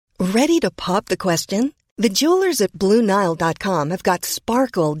Ready to pop the question? The jewelers at BlueNile.com have got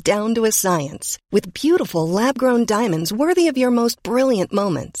sparkle down to a science with beautiful lab-grown diamonds worthy of your most brilliant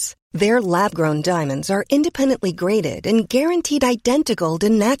moments. Their lab-grown diamonds are independently graded and guaranteed identical to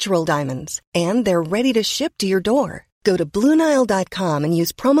natural diamonds, and they're ready to ship to your door. Go to BlueNile.com and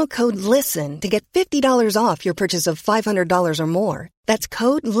use promo code LISTEN to get $50 off your purchase of $500 or more. That's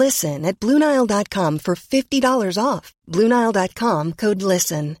code LISTEN at BlueNile.com for $50 off. BlueNile.com, code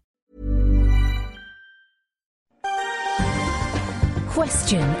LISTEN.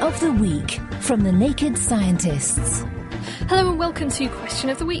 Question of the Week from the Naked Scientists. Hello and welcome to Question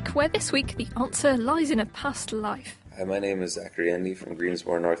of the Week, where this week the answer lies in a past life. Hi, my name is Zachary Endy from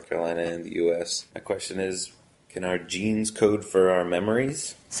Greensboro, North Carolina in the US. My question is, can our genes code for our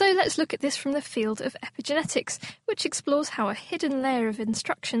memories? So let's look at this from the field of epigenetics, which explores how a hidden layer of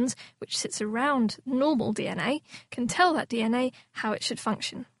instructions, which sits around normal DNA, can tell that DNA how it should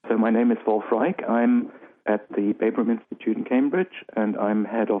function. So my name is Wolf Reich. I'm at the Babraham Institute in Cambridge, and I'm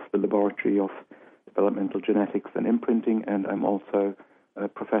head of the Laboratory of Developmental Genetics and Imprinting, and I'm also a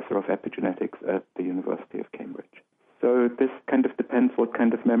professor of epigenetics at the University of Cambridge. So this kind of depends what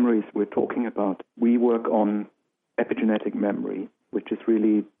kind of memories we're talking about. We work on epigenetic memory, which is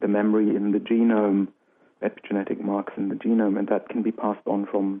really the memory in the genome, epigenetic marks in the genome, and that can be passed on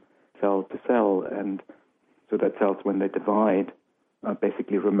from cell to cell, and so that cells, when they divide,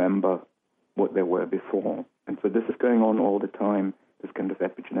 basically remember what they were before. And so this is going on all the time. This kind of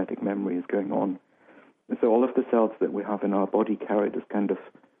epigenetic memory is going on. And so all of the cells that we have in our body carry this kind of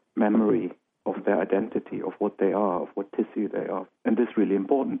memory of their identity, of what they are, of what tissue they are. And this is really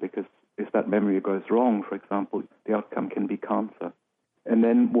important because if that memory goes wrong, for example, the outcome can be cancer. And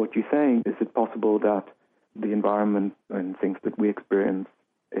then what you're saying, is it possible that the environment and things that we experience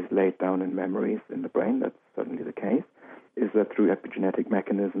is laid down in memories in the brain? That's certainly the case. Is that through epigenetic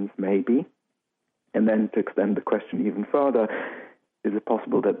mechanisms? Maybe. And then to extend the question even further, is it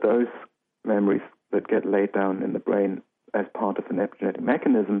possible that those memories that get laid down in the brain as part of an epigenetic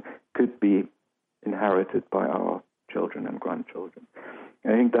mechanism could be inherited by our children and grandchildren? I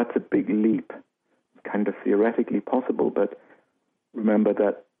think that's a big leap, kind of theoretically possible, but remember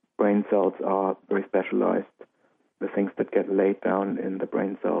that brain cells are very specialized. The things that get laid down in the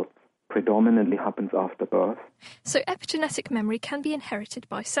brain cells predominantly happens after birth. So epigenetic memory can be inherited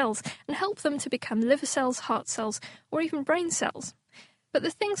by cells and help them to become liver cells, heart cells, or even brain cells. But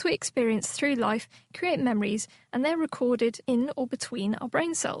the things we experience through life create memories, and they're recorded in or between our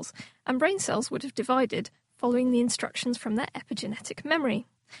brain cells, and brain cells would have divided following the instructions from their epigenetic memory.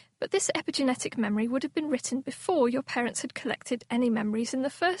 But this epigenetic memory would have been written before your parents had collected any memories in the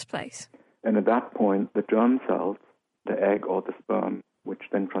first place. And at that point, the germ cells, the egg or the sperm,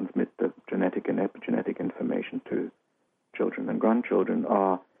 which then transmit the genetic and epigenetic information to children and grandchildren,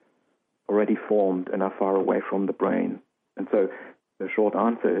 are already formed and are far away from the brain. And so the short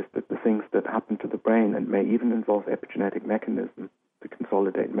answer is that the things that happen to the brain and may even involve epigenetic mechanisms to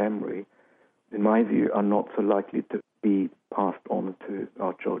consolidate memory, in my view, are not so likely to be passed on to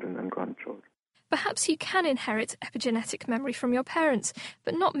our children and grandchildren. Perhaps you can inherit epigenetic memory from your parents,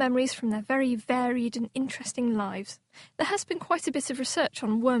 but not memories from their very varied and interesting lives. There has been quite a bit of research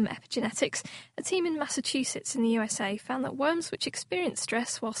on worm epigenetics. A team in Massachusetts in the USA found that worms which experienced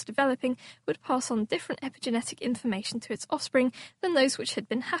stress whilst developing would pass on different epigenetic information to its offspring than those which had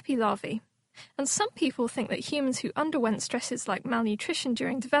been happy larvae. And some people think that humans who underwent stresses like malnutrition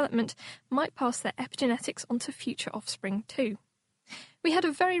during development might pass their epigenetics onto future offspring too. We had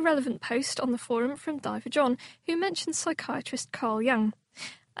a very relevant post on the forum from Diver John, who mentioned psychiatrist Carl Jung.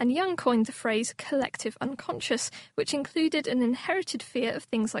 And Jung coined the phrase collective unconscious, which included an inherited fear of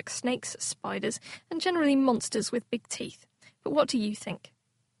things like snakes, spiders, and generally monsters with big teeth. But what do you think?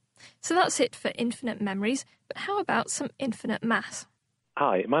 So that's it for infinite memories, but how about some infinite mass?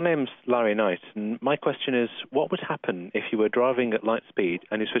 Hi, my name's Larry Knight, and my question is, what would happen if you were driving at light speed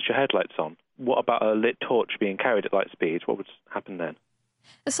and you switched your headlights on? What about a lit torch being carried at light speed? What would happen then?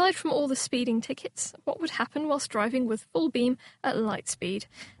 Aside from all the speeding tickets, what would happen whilst driving with full beam at light speed?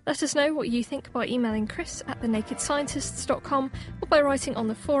 Let us know what you think by emailing chris@thenakedscientists.com or by writing on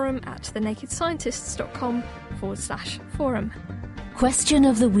the forum at thenakedscientists.com/forum. Question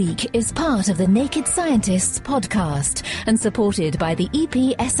of the Week is part of the Naked Scientists podcast and supported by the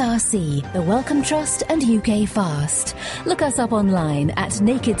EPSRC, the Wellcome Trust and UK Fast. Look us up online at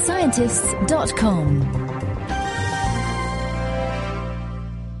nakedscientists.com.